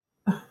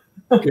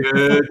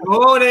Good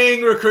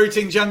morning,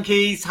 recruiting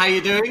junkies. How you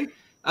doing?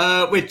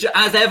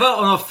 As ever,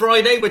 on a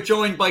Friday, we're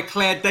joined by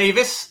Claire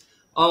Davis,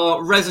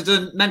 our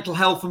resident mental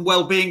health and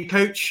wellbeing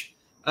coach.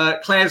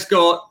 Claire's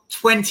got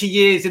 20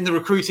 years in the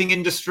recruiting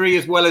industry,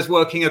 as well as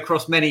working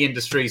across many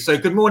industries. So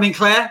good morning,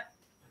 Claire.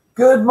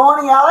 Good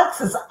morning,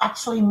 Alex. It's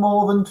actually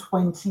more than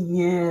 20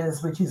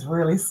 years, which is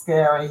really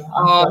scary.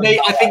 Mate,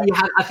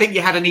 I think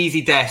you had an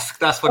easy desk.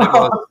 That's what it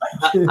was.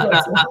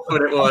 That's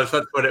what it was.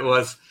 That's what it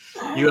was.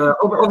 You are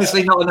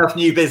obviously not enough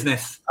new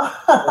business.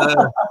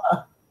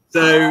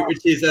 So,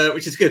 which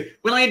is good.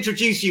 When I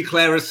introduce you,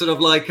 Claire, as sort of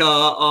like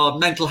our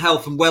mental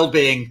health and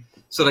well-being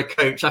sort of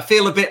coach, I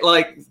feel a bit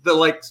like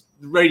the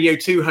Radio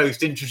 2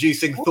 host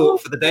introducing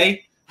Thought for the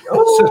Day.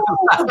 So,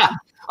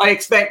 I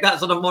expect that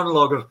sort of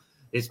monologue of,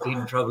 it's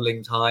been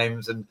troubling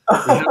times, and we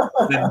have to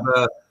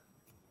remember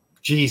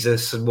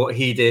Jesus and what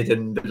he did,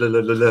 and blah,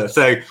 blah, blah, blah.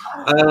 So,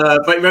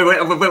 but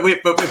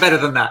we're better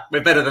than that.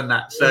 We're better than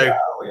that. So,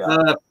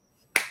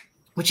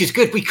 which is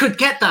good. We could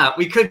get that.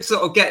 We could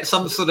sort of get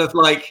some sort of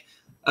like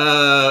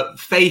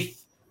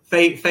faith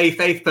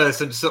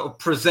person to sort of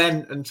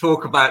present and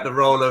talk about the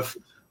role of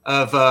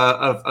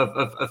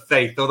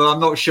faith. Although I'm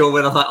not sure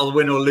whether that'll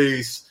win or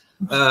lose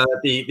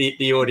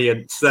the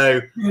audience. So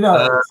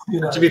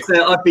to be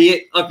fair, I'd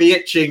be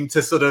itching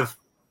to sort of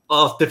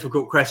ask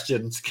difficult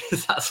questions,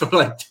 because that's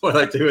what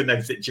I do in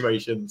those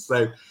situations.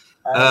 So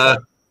I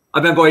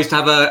remember I used to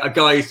have a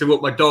guy I used to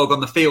walk my dog on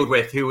the field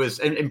with, who was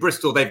in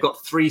Bristol. They've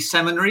got 3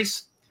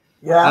 seminaries,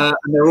 and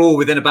they're all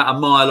within about a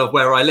mile of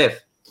where I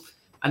live.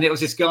 And it was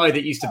this guy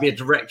that used to be a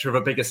director of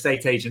a big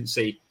estate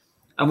agency,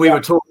 and we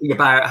were talking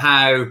about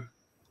how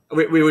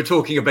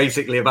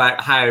basically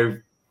about how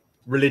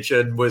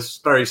religion was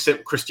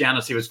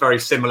Christianity was very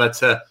similar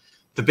to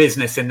the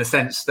business, in the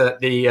sense that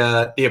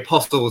the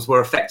apostles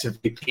were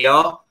effectively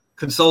PR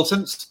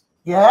consultants.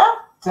 Yeah,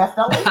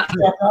 definitely.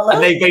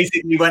 And they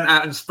basically went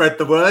out and spread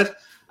the word.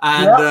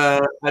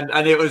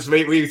 And it was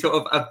we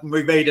sort of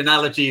we made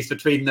analogies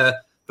between the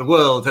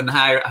world and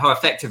how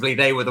effectively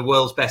they were the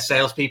world's best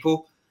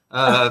salespeople,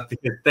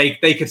 because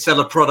they could sell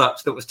a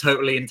product that was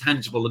totally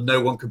intangible and no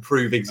one could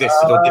prove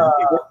existed or didn't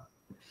exist.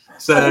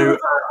 So who's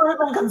a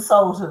recruitment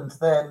consultant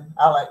then,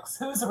 Alex?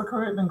 Who's a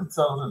recruitment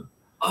consultant?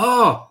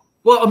 Oh,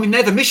 well, I mean,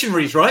 they're the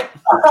missionaries, right?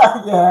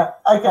 Yeah.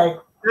 Okay.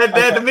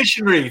 They're the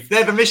missionaries.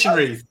 They're the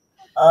missionaries.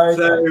 Okay.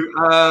 So,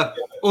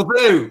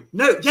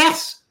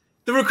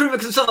 the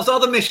recruitment consultants are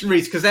the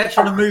missionaries, because they're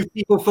trying to move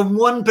people from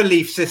one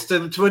belief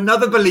system to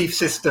another belief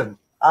system.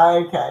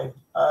 Okay.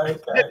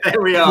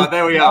 There we are.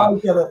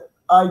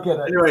 I get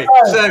it. Anyway,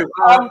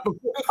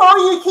 before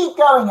you keep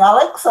going,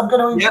 Alex, I'm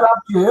going to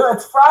interrupt you.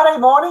 It's Friday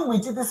morning. We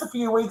did this a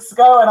few weeks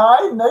ago, and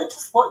I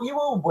noticed what you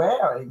were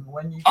wearing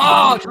when you.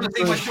 I'm trying to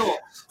see my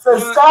shorts. So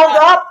stand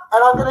up,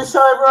 and I'm going to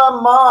show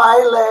everyone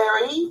my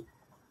Larry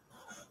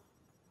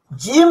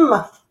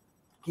gym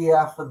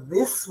gear for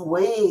this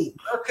week.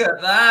 Look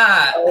at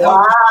that!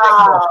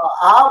 Wow,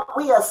 aren't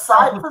we a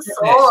sight for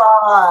sore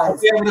eyes? I'll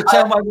be able to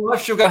tell my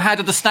wife. She'll go, "How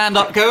did the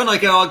stand-up go?" And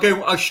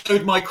I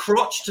showed my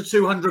crotch to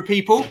 200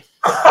 people.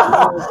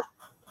 And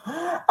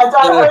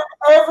I hope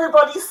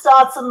everybody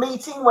starts a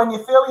meeting when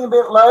you're feeling a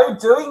bit low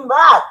doing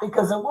that,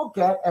 because it will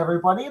get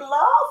everybody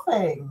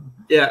laughing.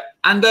 Yeah,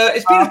 and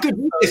it's been a good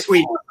week this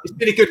week. It's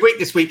been a good week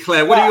this week,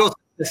 Claire. What are your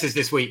successes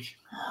this week?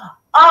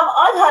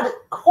 I've had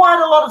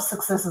quite a lot of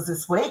successes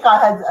this week. I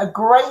had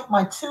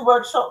my 2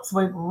 workshops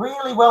went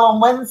really well on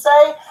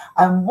Wednesday,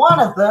 and one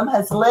of them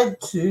has led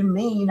to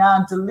me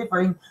now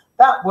delivering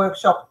that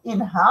workshop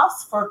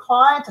in-house for a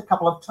client a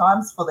couple of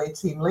times for their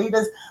team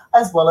leaders,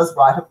 as well as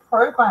write a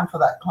program for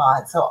that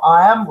client. So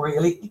I am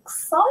really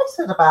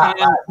excited about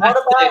that. What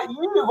about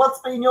you? What's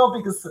been your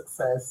biggest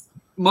success?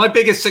 My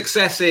biggest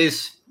success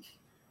is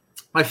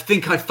I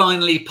think I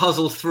finally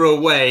puzzled through a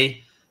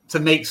way to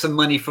make some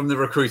money from the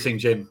recruiting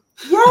gym.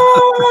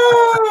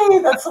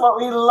 Yay! That's what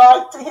we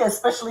like to hear,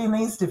 especially in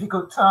these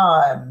difficult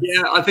times.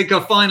 Yeah, I think I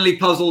finally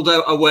puzzled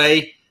a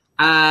way,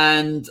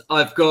 and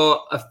I've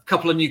got a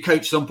couple of new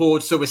coaches on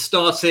board. So we're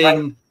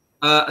starting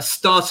a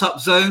startup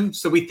zone.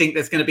 So we think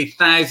there's going to be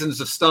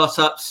thousands of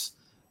startups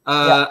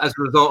as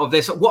a result of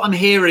this. What I'm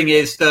hearing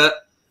is that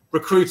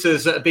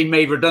recruiters that have been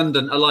made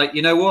redundant are like,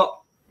 you know what?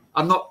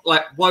 I'm not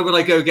like, why would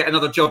I go get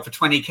another job for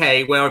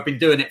 20K where I've been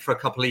doing it for a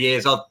couple of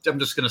years? I'm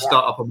just going to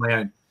start up on my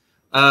own.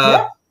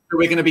 So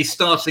we're going to be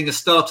starting a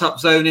startup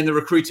zone in the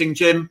recruiting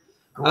gym.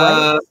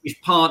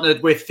 We've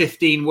partnered with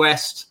 15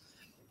 West,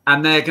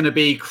 and they're going to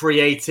be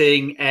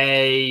creating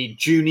a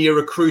junior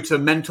recruiter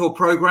mentor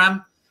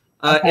program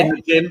in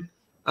the gym.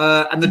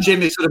 And the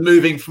gym is sort of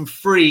moving from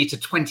free to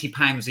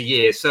 £20 a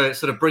year. So it's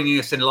sort of bringing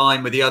us in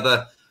line with the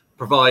other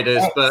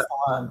providers.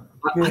 Excellent.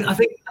 But I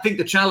think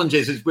the challenge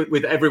is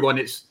with everyone,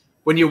 it's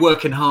when you're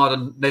working hard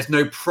and there's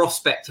no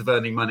prospect of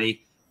earning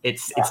money,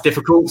 it's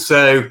difficult.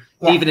 So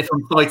even if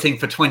I'm fighting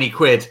for 20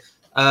 quid,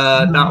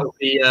 that'll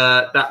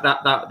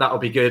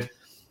be good.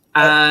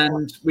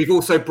 And we've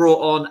also brought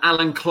on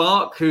Alan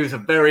Clark, who's a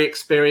very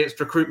experienced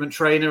recruitment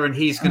trainer, and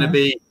he's going to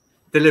be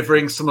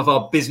delivering some of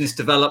our business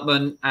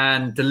development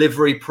and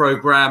delivery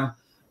program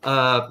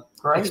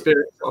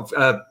experience of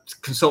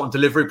consultant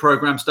delivery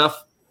program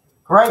stuff.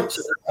 Great.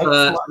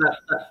 So,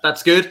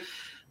 that's good.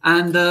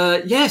 And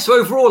so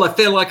overall, I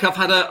feel like I've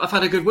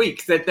had a good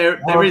week. That there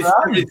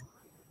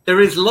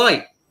is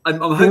light. I'm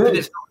hoping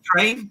it's not a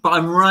train, but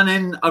I'm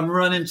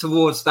running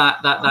towards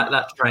that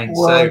train.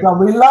 Well done.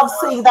 We love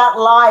seeing that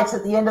light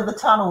at the end of the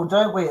tunnel,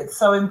 don't we? It's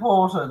so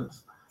important.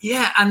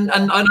 Yeah, and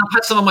I've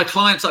had some of my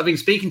clients that I've been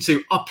speaking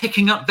to are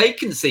picking up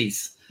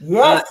vacancies.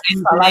 Yes,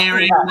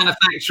 engineering,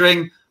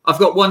 manufacturing. I've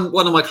got one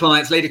of my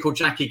clients, a lady called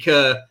Jackie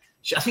Kerr.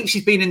 I think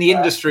she's been in the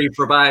industry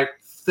for about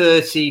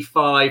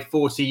 35,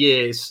 40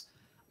 years.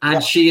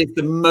 And she is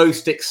the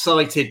most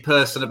excited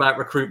person about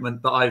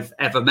recruitment that I've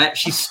ever met.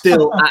 She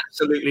still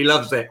absolutely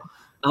loves it.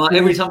 And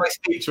every time I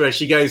speak to her,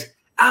 she goes,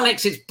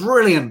 Alex, it's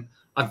brilliant.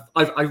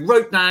 I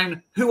wrote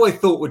down who I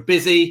thought were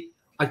busy.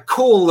 I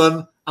call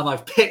them and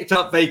I've picked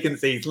up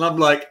vacancies. And I'm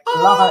like,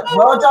 love it.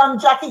 Well done,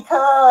 Jackie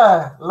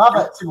Kerr. Love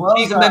it. Well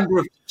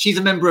she's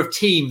a member of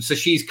teams. So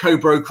she's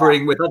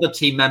co-brokering with other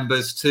team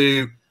members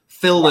to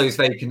fill those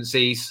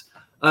vacancies.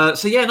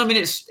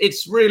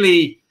 It's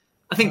really...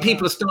 I think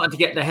people are starting to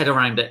get their head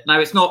around it.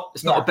 Now, it's not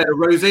a bed of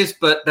roses,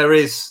 but there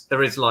is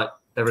light.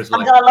 There is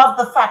light. And I love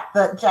the fact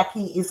that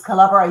Jackie is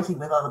collaborating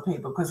with other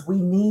people, because we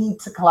need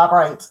to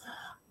collaborate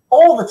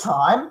all the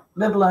time,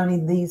 let alone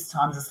in these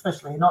times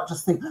especially, not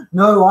just think,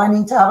 no, I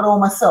need to have it all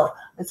myself.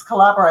 Let's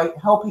collaborate,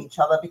 help each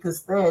other,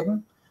 because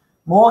then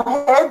more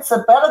heads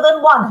are better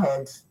than one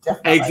head.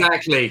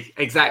 Definitely.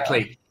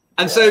 Exactly.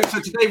 And so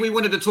today we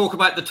wanted to talk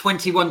about the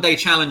 21-day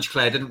challenge,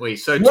 Claire, didn't we?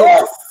 So talk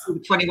about the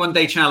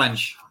 21-day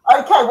challenge.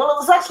 Okay, well, it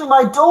was actually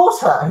my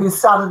daughter who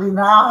started in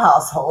our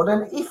household,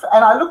 and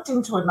I looked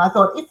into it and I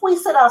thought, if we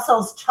set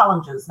ourselves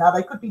challenges, now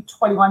they could be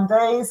 21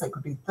 days, they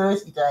could be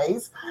 30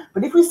 days,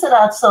 but if we set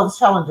ourselves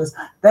challenges,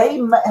 they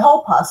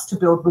help us to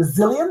build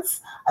resilience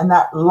and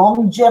that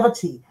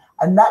longevity,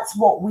 and that's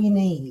what we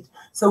need.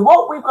 So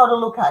what we've got to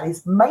look at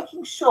is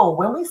making sure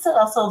when we set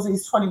ourselves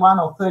these 21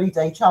 or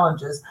 30-day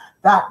challenges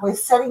that we're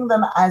setting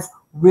them as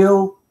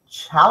real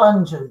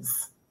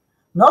challenges,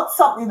 not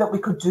something that we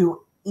could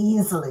do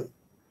easily.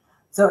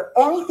 So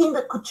anything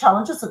that could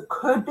challenge us, it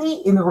could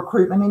be in the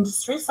recruitment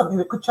industry, something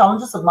that could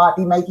challenge us. It might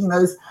be making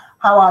those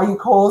how are you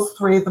calls,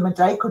 3 of them a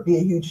day could be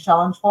a huge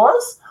challenge for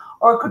us,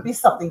 or it could be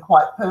something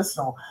quite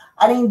personal.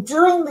 And in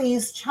doing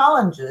these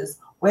challenges,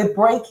 we're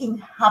breaking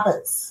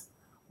habits.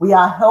 We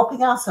are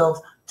helping ourselves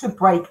to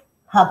break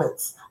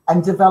habits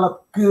and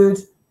develop good,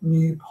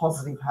 new,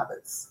 positive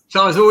habits.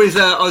 So I was always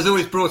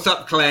brought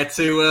up, Claire,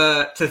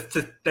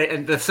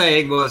 and the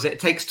saying was, it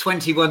takes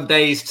 21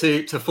 days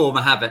to form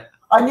a habit.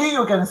 I knew you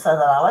were going to say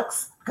that,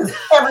 Alex, because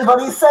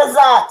everybody says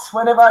that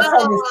whenever I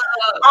say this.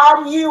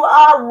 And you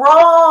are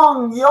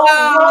wrong. You're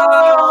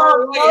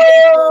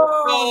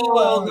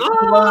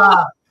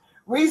wrong.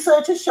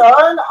 Research has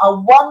shown a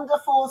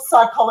wonderful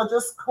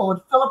psychologist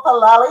called Philippa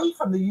Lally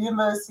from the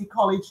University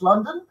College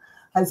London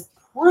has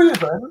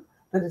proven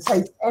that it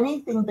takes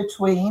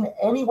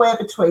anywhere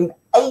between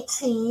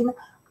 18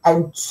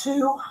 and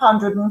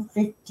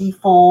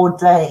 254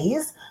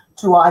 days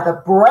to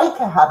either break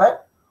a habit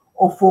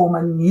or form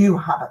a new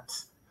habit.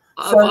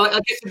 So, I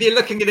guess if you're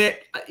looking at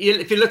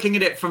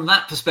it from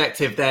that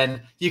perspective,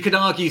 then you could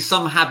argue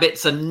some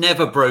habits are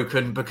never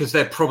broken because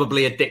they're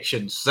probably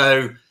addictions.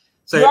 So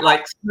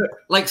like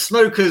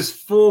smokers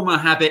form a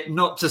habit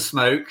not to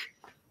smoke,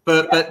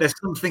 but there's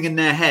something in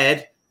their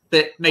head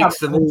that makes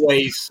them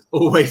always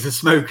a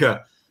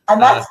smoker.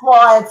 And that's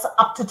why it's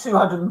up to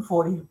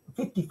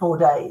 254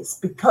 days,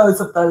 because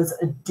of those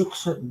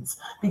addictions.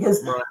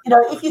 Because,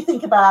 if you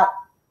think about,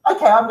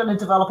 okay, I'm going to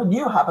develop a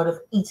new habit of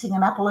eating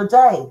an apple a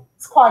day.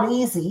 It's quite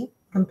easy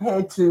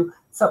compared to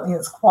something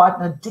that's quite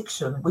an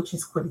addiction, which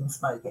is quitting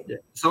smoking. Yeah.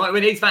 So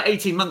it's about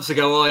 18 months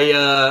ago,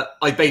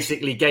 I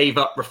basically gave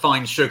up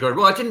refined sugar.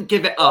 Well, I didn't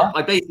give it up.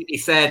 I basically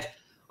said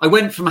I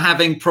went from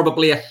having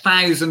probably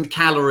 1,000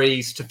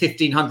 calories to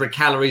 1,500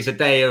 calories a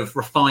day of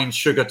refined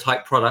sugar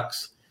type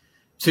products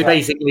to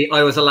basically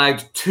I was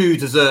allowed 2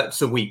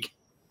 desserts a week.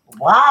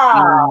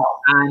 Wow.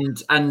 And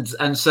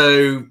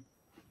so,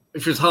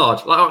 which was hard.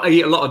 I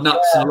eat a lot of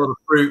nuts and a lot of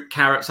fruit,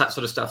 carrots, that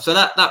sort of stuff. So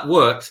that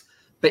works.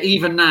 But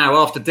even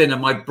now, after dinner,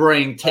 my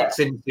brain ticks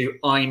into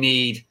I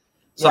need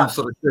some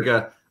sort of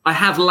sugar. I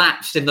have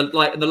lapsed in the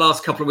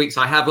last couple of weeks.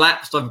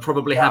 I'm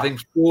probably having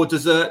 4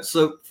 desserts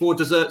a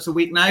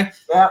week now.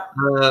 Yeah.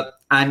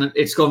 And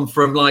it's gone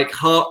from like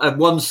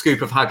 1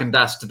 scoop of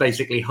Häagen-Dazs to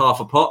basically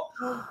half a pot.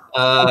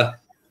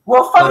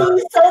 Well, funny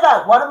you say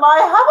that. One of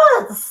my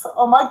habits,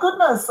 oh my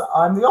goodness,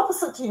 I'm the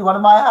opposite to you. One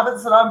of my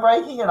habits that I'm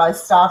breaking, and I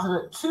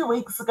started it 2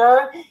 weeks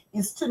ago,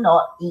 is to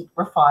not eat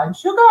refined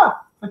sugar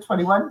for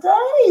 21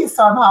 days.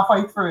 So I'm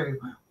halfway through,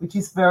 which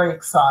is very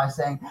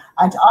exciting.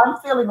 And I'm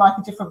feeling like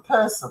a different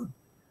person.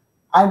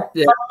 And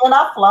funny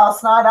enough,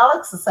 last night,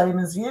 Alex, the same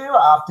as you,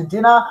 after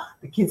dinner,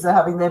 the kids are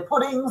having their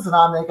puddings, and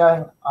I'm there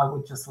going, I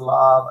would just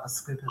love a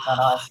scoop of that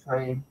ice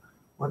cream.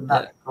 Wouldn't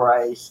that be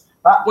great?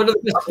 But one of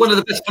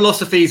the best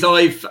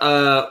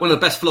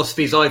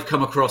philosophies I've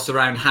come across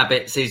around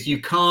habits is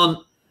you can't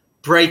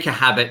break a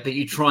habit, but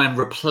you try and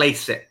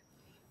replace it.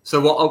 So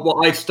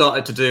what I've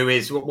started to do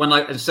is when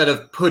instead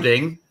of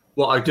pudding,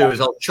 what I do is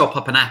I'll chop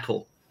up an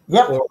apple,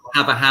 or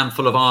have a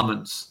handful of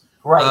almonds,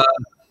 right?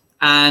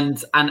 And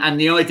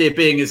the idea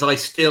being is I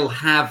still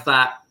have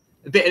that.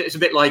 It's a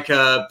bit like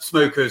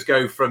smokers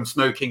go from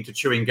smoking to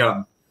chewing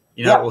gum,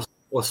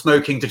 or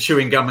smoking to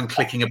chewing gum and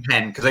clicking a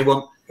pen because they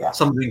want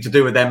something to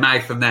do with their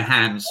mouth and their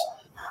hands.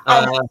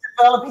 And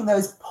developing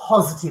those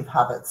positive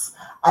habits.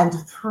 And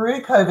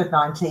through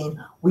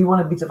COVID-19, we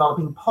want to be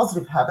developing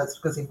positive habits,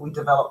 because if we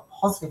develop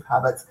positive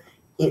habits,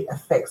 it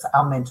affects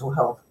our mental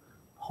health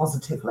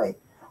positively.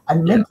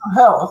 And mental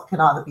health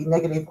can either be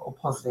negative or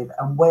positive,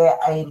 and we're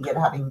aiming at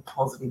having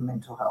positive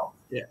mental health.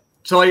 Yeah.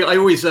 So I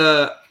always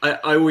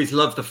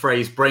love the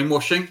phrase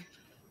brainwashing,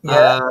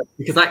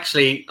 because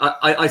actually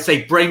I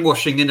say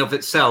brainwashing in of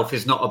itself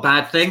is not a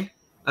bad thing.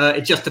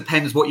 It just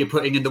depends what you're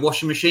putting in the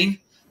washing machine.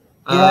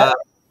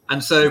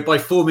 And so by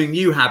forming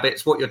new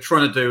habits, what you're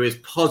trying to do is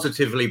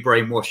positively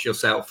brainwash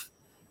yourself,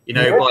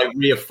 by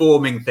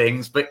reforming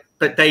things. But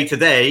day to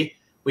day,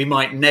 we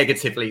might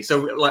negatively. So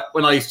like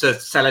when I used to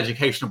sell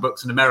educational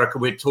books in America,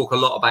 we'd talk a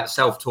lot about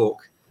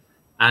self-talk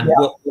and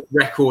what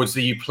records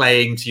are you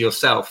playing to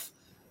yourself.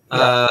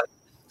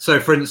 So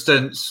for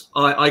instance,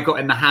 I got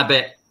in the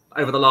habit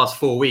over the last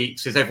 4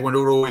 weeks is everyone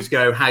would always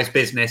go, how's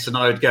business? And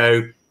I would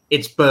go,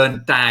 it's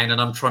burned down and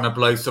I'm trying to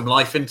blow some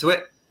life into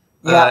it.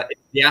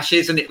 The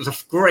ashes. And it was a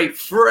great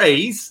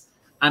phrase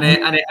and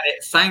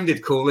it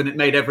sounded cool and it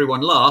made everyone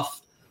laugh.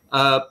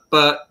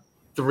 But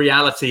the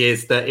reality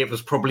is that it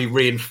was probably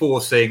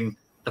reinforcing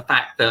the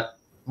fact that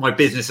my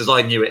business as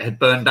I knew it had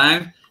burned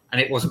down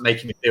and it wasn't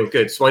making me feel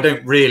good. So I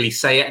don't really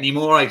say it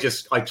anymore. I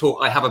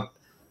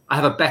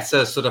have a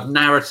better sort of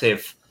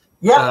narrative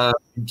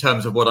in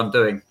terms of what I'm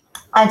doing.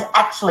 And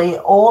actually,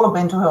 all of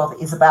mental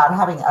health is about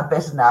having a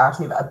better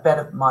narrative, a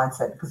better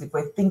mindset, because if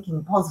we're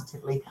thinking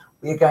positively,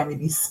 we are going to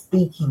be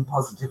speaking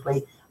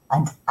positively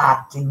and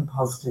acting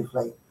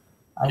positively.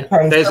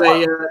 Okay. There's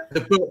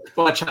the book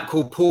by a chap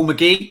called Paul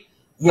McGee,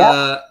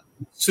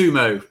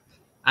 Sumo,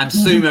 and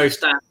Sumo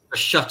stands for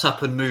shut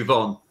up and move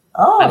on.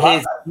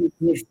 And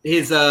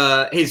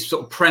his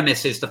sort of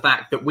premise is the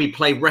fact that we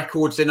play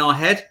records in our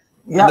head,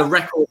 and the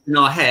records in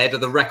our head are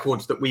the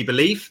records that we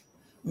believe.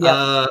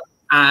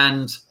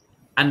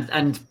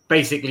 And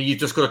basically you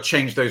just got to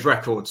change those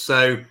records.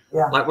 So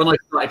like when I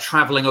started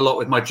traveling a lot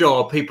with my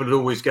job, people would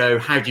always go,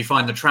 how do you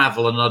find the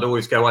travel? And I'd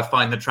always go, I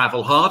find the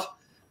travel hard.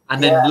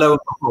 And then lo and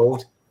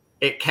behold,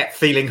 it kept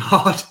feeling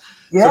hard.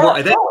 So what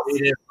I then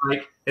did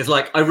is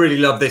I really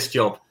love this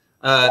job.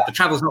 The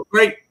travel's not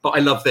great, but I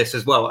love this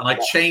as well. And I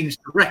changed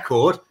the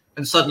record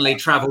and suddenly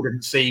travel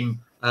didn't seem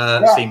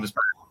as bad.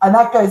 And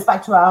that goes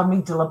back to our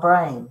amygdala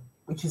brain,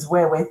 which is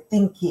where we're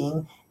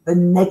thinking the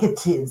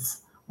negatives.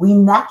 We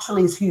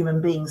naturally, as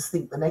human beings,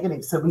 think the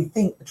negative. So we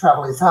think the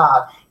travel is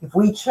hard. If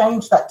we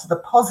change that to the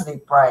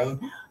positive brain,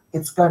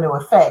 it's going to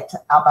affect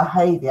our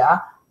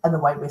behavior and the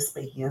way we're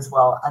speaking as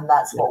well. And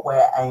that's what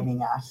we're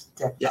aiming at,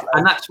 definitely. Yeah.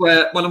 And that's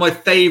where one of my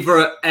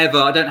favorite ever,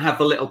 I don't have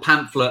the little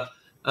pamphlet,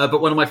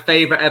 but one of my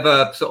favorite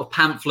ever sort of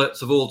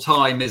pamphlets of all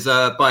time is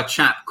by a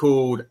chap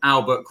called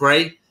Albert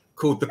Gray,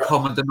 called The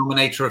Common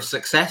Denominator of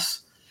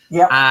Success.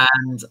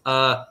 And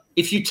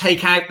if you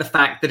take out the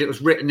fact that it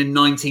was written in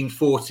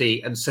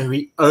 1940, and so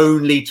he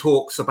only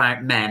talks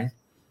about men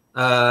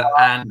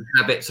and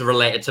habits are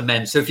related to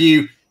men. So if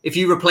you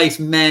replace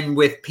men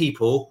with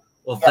people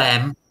or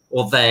them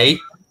or they,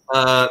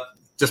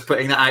 just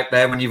putting that out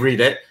there when you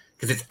read it,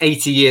 because it's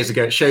 80 years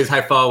ago, it shows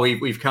how far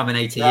we've come in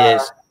 80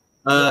 years.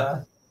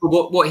 But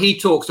what he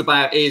talks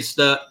about is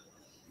that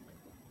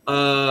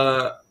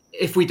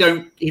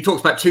he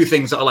talks about two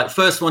things that I like.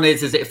 First one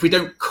is that if we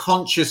don't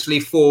consciously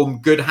form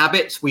good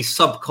habits, we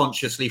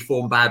subconsciously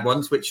form bad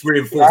ones, which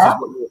reinforces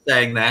what you're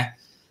saying there.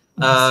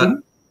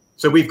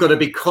 So we've got to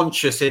be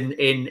conscious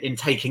in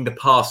taking the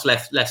path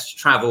less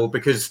traveled,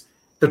 because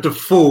the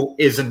default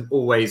isn't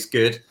always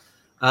good.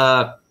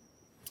 And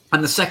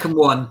the second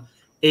one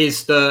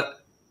is that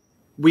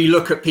we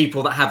look at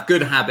people that have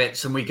good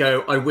habits and we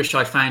go, I wish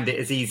I found it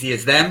as easy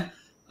as them.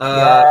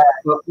 But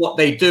what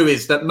they do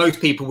is that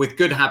most people with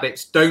good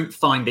habits don't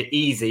find it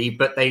easy,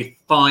 but they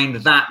find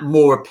that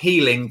more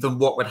appealing than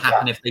what would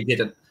happen if they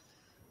didn't.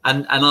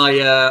 And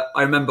I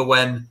remember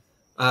when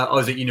I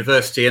was at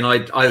university and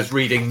I was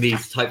reading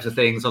these types of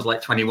things. I was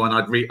like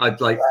 21.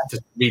 I'd like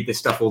to read this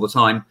stuff all the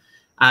time.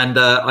 And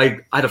I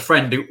had a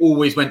friend who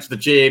always went to the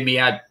gym. He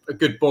had a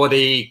good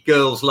body.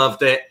 Girls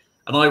loved it.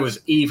 And I was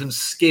even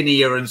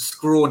skinnier and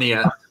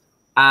scrawnier.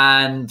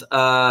 And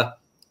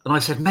I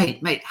said,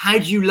 mate, how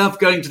do you love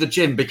going to the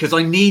gym? Because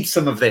I need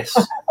some of this.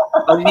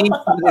 I need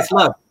some of this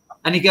love.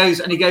 And he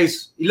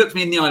looked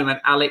me in the eye and went,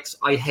 Alex,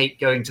 I hate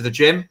going to the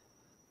gym,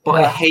 but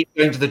I hate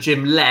going to the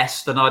gym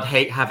less than I'd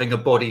hate having a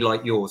body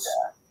like yours.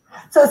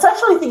 So it's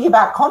actually thinking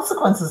about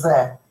consequences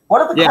there.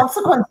 What are the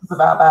consequences of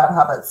our bad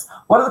habits?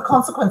 What are the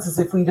consequences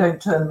if we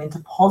don't turn them into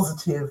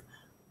positive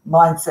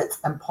mindsets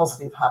and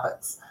positive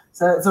habits?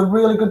 So it's a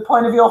really good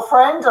point of your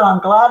friend, and I'm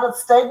glad it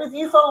stayed with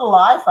you for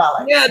life,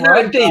 Alex. Yeah, no,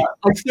 indeed.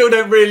 I still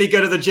don't really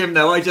go to the gym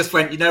though. I just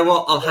went, you know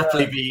what? I'll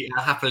happily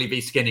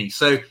be skinny.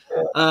 So,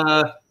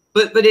 but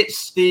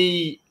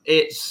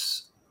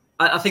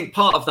I think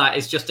part of that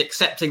is just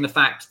accepting the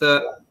fact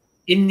that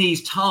in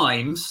these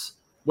times,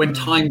 when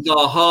times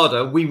are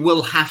harder, we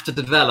will have to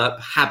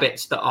develop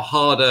habits that are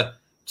harder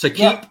to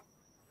keep.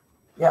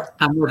 Yep.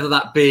 And whether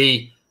that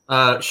be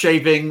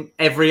shaving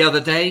every other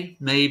day,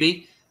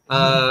 maybe,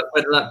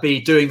 whether that be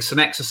doing some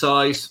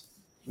exercise.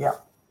 Yeah.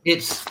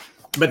 It's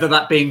whether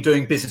that being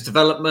doing business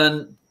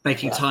development,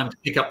 making time to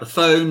pick up the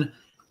phone.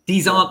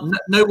 These aren't,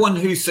 no one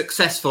who's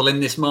successful in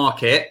this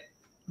market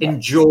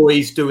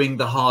enjoys doing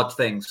the hard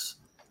things.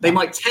 They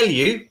might tell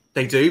you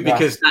they do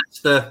because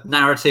that's the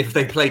narrative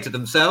they play to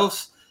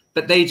themselves,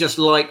 but they just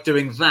like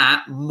doing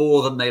that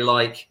more than they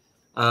like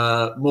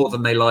doing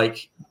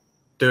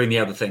the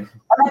other thing.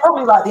 And they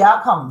probably like the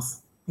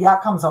outcomes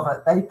of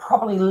it. They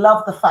probably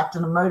love the fact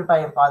and are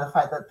motivated by the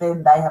fact that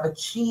then they have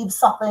achieved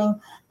something,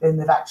 then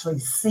they've actually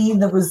seen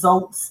the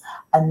results,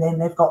 and then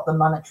they've got the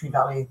monetary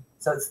value.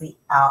 So it's the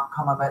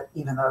outcome of it,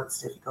 even though it's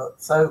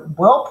difficult. So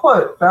well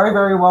put, very,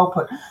 very well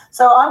put.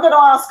 So I'm going to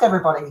ask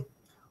everybody,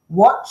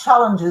 what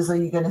challenges are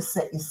you going to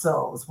set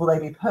yourselves? Will they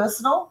be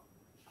personal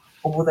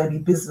or will they be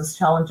business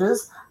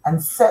challenges?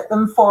 And set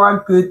them for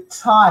a good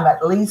time,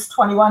 at least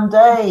 21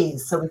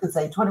 days. So we could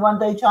say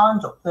 21-day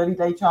challenge or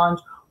 30-day challenge,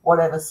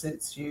 whatever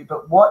suits you.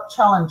 But what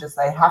challenges?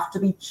 They have to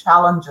be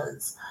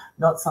challenges,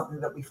 not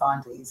something that we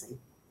find easy.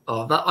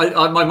 Oh,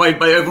 my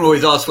everyone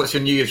always asks, what's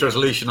your New Year's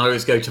resolution? I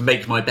always go to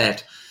make my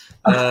bed,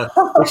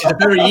 which is a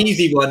very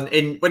easy one.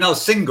 When I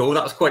was single,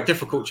 that was quite a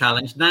difficult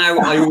challenge. Now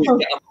I always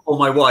get up for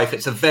my wife.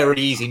 It's a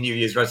very easy New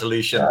Year's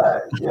resolution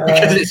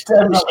because it's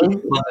definitely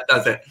the one that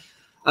does it.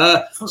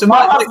 So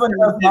my husband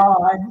does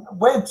mine.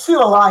 We're two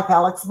alike,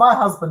 Alex. My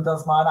husband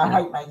does mine. I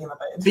hate making the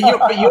bed.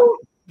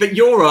 But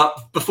you're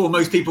up before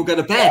most people go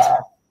to bed.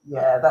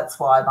 Yeah, that's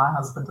why my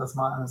husband does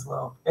mine as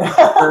well.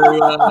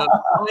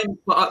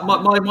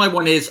 My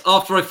one is,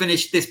 after I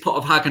finish this pot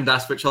of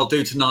Häagen-Dazs, which I'll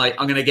do tonight,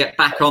 I'm going to get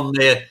back on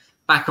the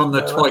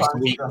twice a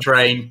week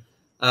train,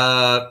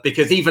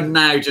 because even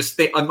now,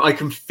 I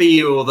can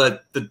feel the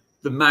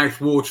mouth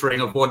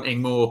watering of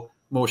wanting more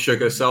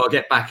sugar. So I'll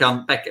get back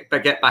on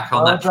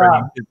that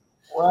train.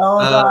 Well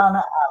done,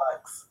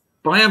 Alex.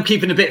 But I'm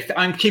keeping a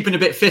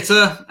bit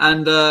fitter,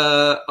 and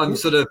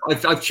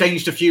I've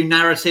changed a few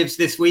narratives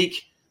this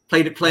week.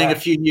 Playing a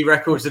few new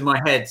records in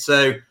my head.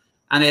 So,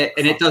 and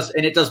it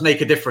does make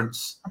a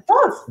difference.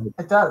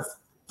 It does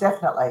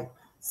definitely.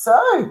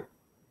 So,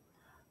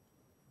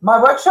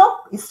 my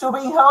workshop is still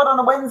being held on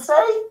a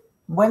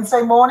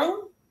Wednesday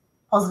morning.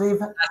 Positive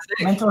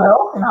mental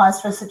health in high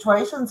stress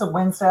situations, and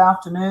Wednesday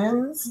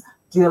afternoons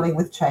dealing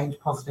with change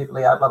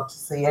positively. I'd love to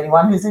see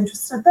anyone who's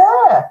interested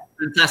there.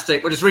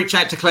 Fantastic. Well, just reach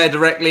out to Claire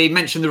directly,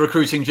 mention the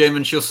recruiting gym,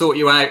 and she'll sort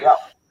you out. Yep.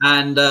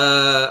 And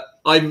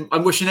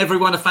I'm wishing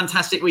everyone a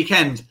fantastic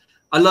weekend.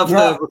 I love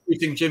the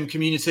recruiting gym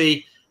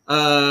community,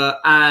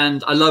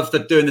 and I love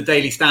doing the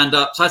daily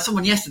stand-ups. I had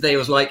someone yesterday who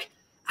was like,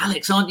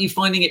 Alex, aren't you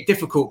finding it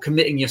difficult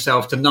committing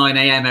yourself to 9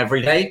 a.m.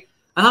 every day?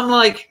 And I'm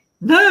like,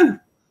 no.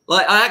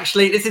 Like,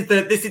 this is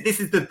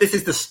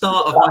the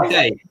start of my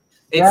day.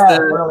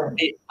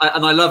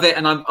 And I love it.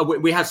 And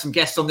we have some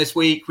guests on this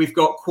week. We've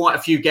got quite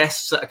a few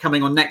guests that are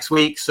coming on next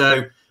week.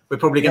 So we're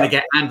probably going to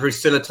get Andrew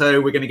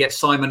Silito. We're going to get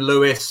Simon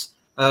Lewis.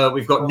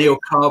 We've got Neil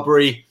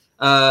Carberry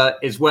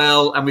as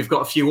well, and we've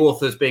got a few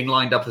authors being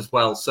lined up as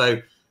well.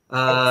 So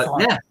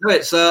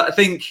it's I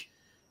think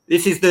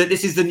this is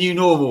the new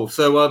normal.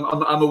 So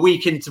I'm a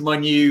week into my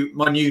new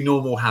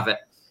normal habit.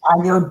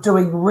 And you're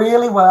doing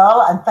really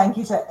well. And thank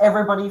you to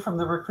everybody from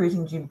the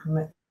Recruiting Gym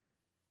community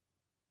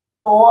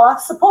for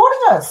supporting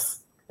us.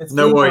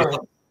 No worries.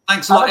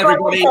 Thanks a lot,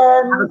 everybody.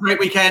 Have a great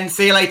weekend.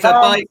 See you later.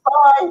 Bye.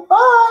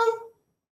 Bye.